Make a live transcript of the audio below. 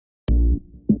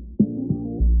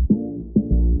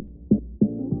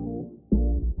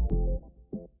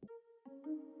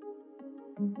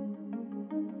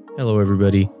Hello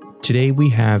everybody, today we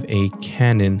have a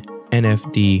Canon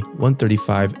nFD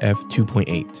 135mm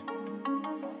f2.8.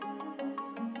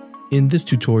 In this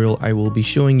tutorial I will be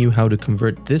showing you how to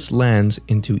convert this lens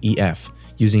into EF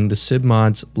using the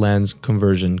Simmodlens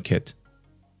Conversion Kit.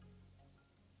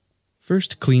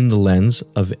 First, clean the lens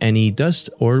of any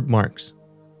dust or marks.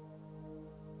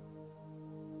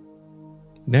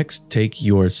 Next, take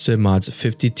your Simmod's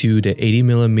 52 to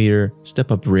 80mm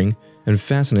step-up ring and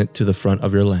fasten it to the front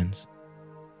of your lens.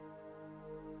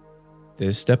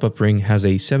 This step-up ring has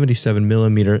a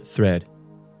 77mm thread.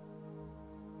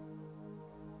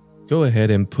 Go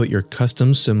ahead and put your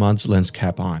custom Simmod's lens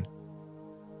cap on.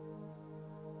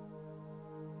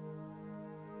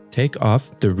 Take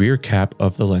off the rear cap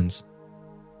of the lens.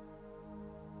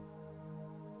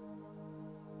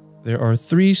 There are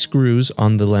 3 screws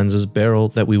on the lens's barrel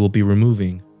that we will be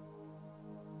removing.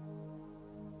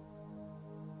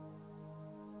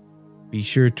 Be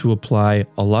sure to apply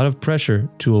a lot of pressure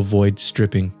to avoid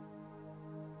stripping.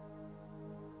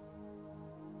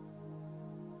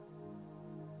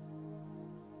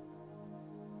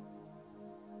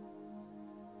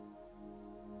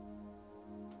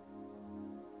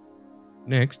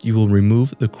 Next, you will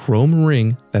remove the chrome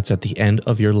ring that's at the end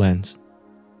of your lens.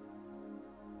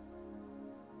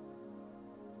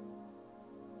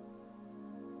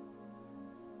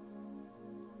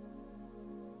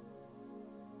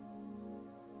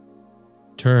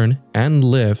 Turn and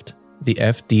lift the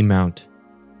FD mount.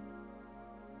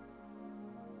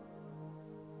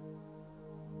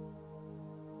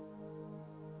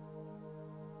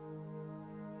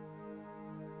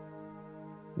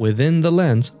 Within the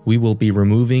lens, we will be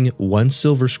removing 1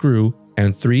 silver screw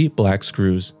and 3 black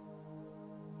screws.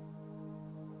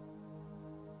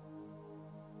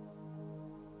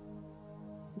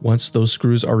 Once those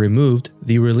screws are removed,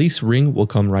 the release ring will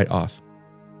come right off.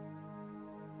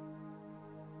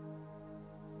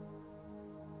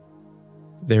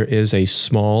 There is a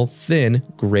small, thin,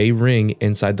 gray ring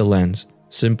inside the lens.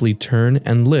 Simply turn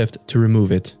and lift to remove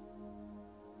it.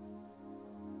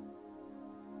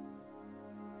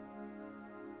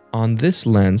 On this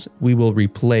lens, we will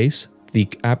replace the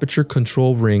aperture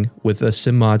control ring with a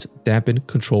Simmod's dampened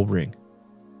control ring.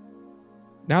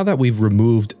 Now that we've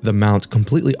removed the mount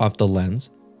completely off the lens,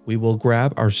 we will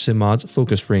grab our Simmod's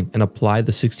focus ring and apply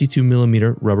the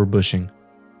 62mm rubber bushing.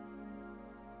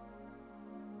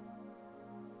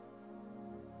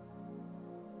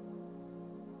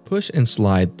 Push and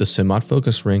slide the Simmod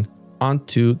focus ring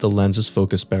onto the lens's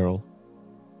focus barrel.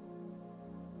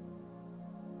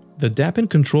 The dampened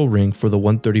control ring for the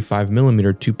 135mm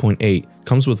 2.8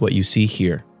 comes with what you see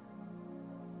here.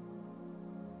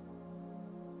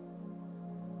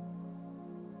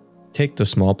 Take the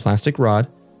small plastic rod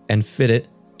and fit it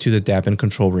to the dampened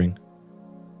control ring.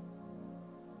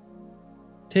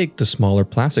 Take the smaller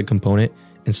plastic component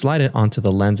and slide it onto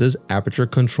the lens's aperture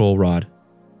control rod.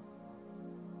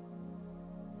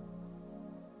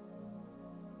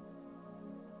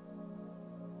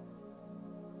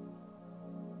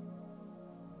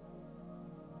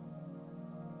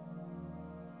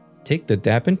 Take the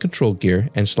dampened control gear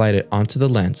and slide it onto the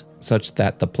lens such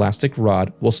that the plastic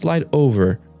rod will slide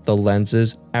over the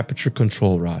lens's aperture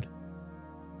control rod.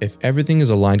 If everything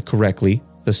is aligned correctly,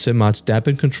 the Simmod's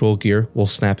dampened control gear will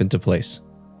snap into place.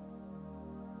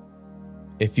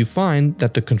 If you find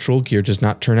that the control gear does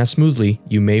not turn as smoothly,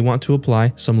 you may want to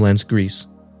apply some lens grease.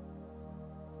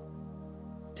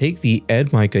 Take the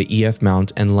Mica EF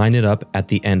mount and line it up at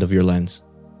the end of your lens.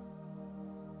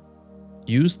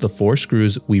 Use the 4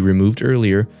 screws we removed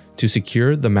earlier to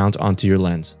secure the mount onto your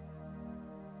lens.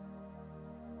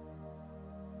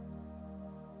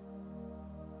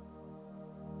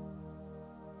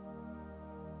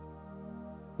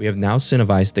 We have now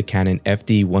cinevised the Canon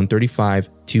FD 135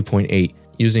 2.8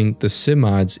 using the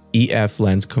Simmod's EF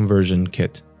Lens Conversion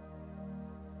Kit.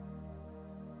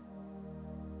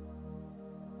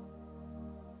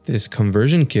 This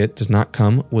conversion kit does not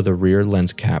come with a rear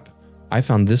lens cap. I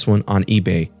found this one on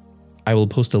eBay. I will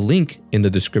post a link in the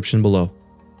description below.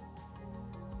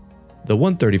 The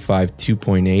 135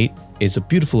 2.8 is a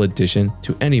beautiful addition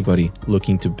to anybody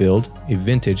looking to build a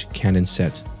vintage Canon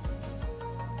set.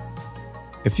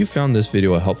 If you found this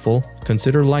video helpful,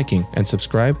 consider liking and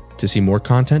subscribe to see more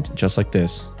content just like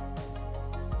this.